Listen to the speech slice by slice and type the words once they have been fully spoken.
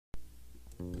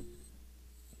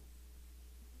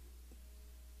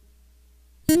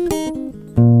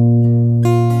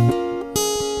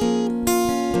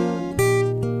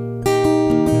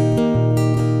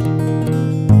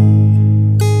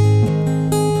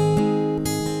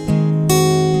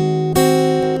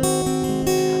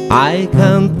I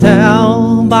can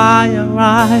tell by your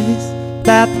eyes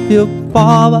that you'll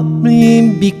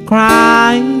probably be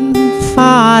crying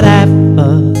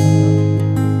forever.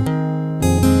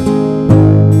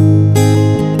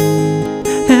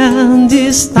 And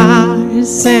the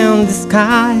stars in the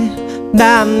sky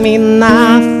that mean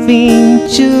nothing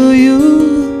to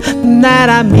you, that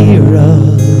a mirror.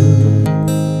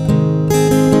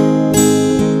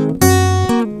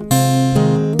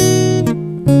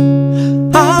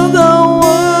 I don't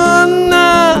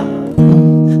wanna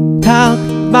talk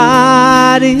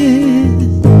about it,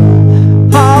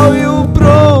 how you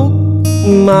broke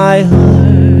my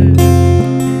heart.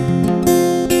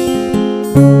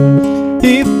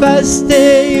 If I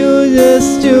stay you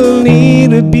just a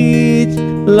little bit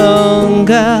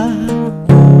longer,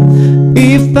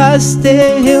 if I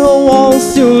stay here,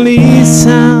 won't you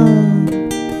listen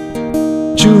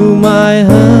to my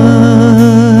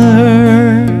heart?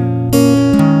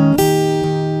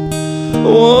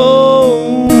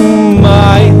 Oh,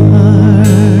 my heart.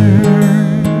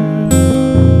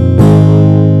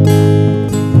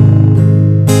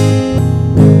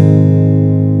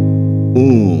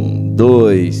 1,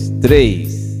 2, 3.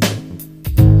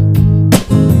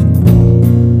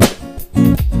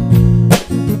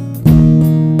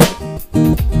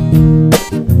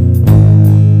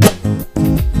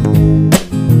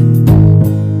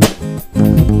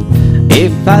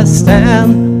 If I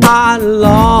stand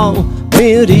alone,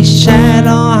 will the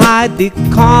shadow hide the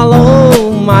color?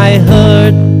 My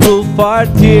heart blue for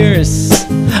tears,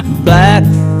 black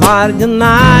for the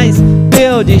night,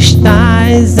 will the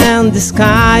stars and the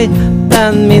sky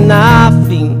that mean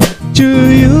nothing to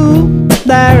you,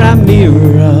 they're a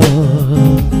mirror.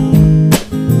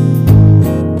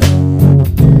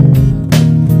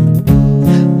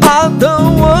 I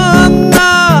don't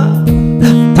wanna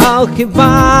talk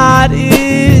about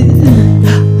it,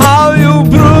 how you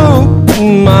broke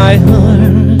my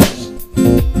heart.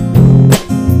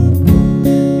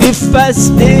 If I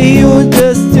stay you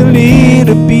just a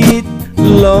little bit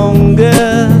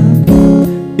longer,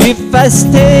 if I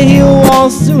stay you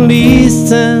won't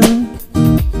listen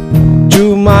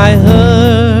to my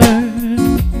heart.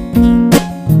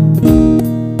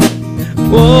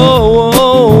 Oh,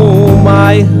 oh,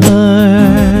 my heart.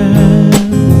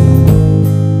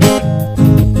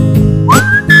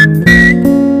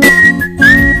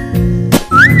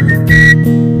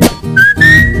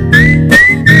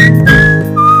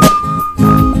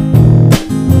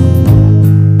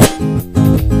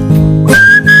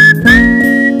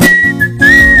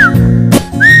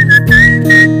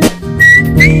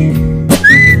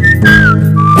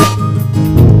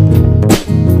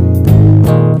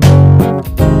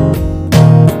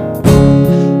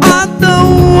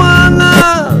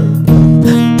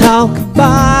 Talk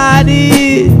about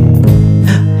it,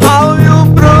 how you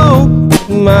broke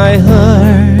my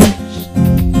heart.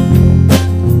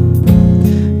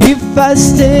 If I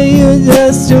stay you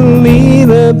just a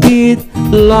little bit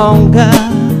longer,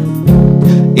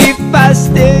 if I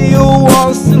stay you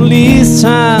won't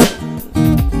listen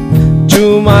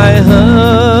to my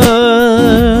heart.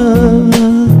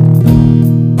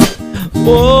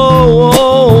 Oh,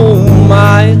 oh,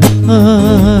 my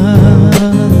heart.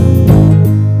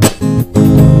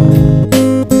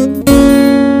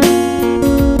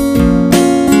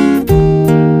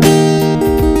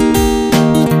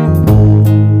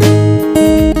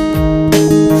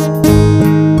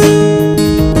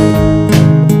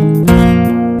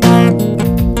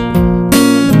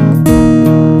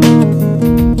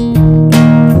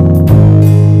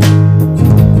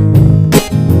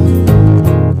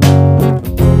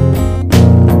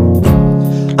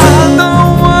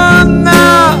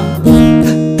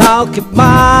 Talk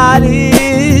about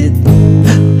it,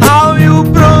 how you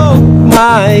broke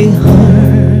my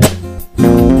heart.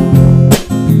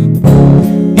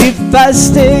 If I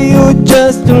stay you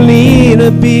just a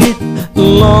little bit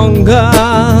longer,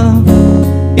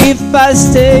 if I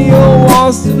stay you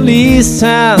won't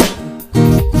listen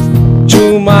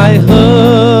to my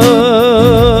heart.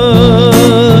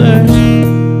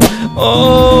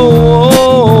 Oh,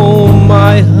 oh,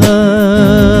 my heart.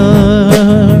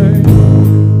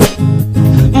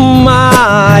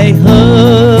 My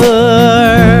heart.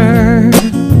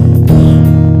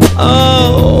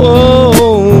 Oh,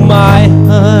 oh, my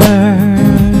heart.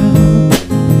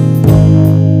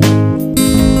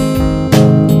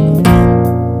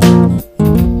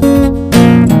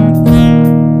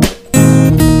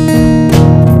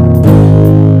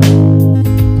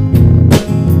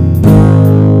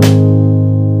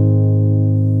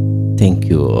 Thank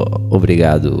you.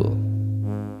 Obrigado.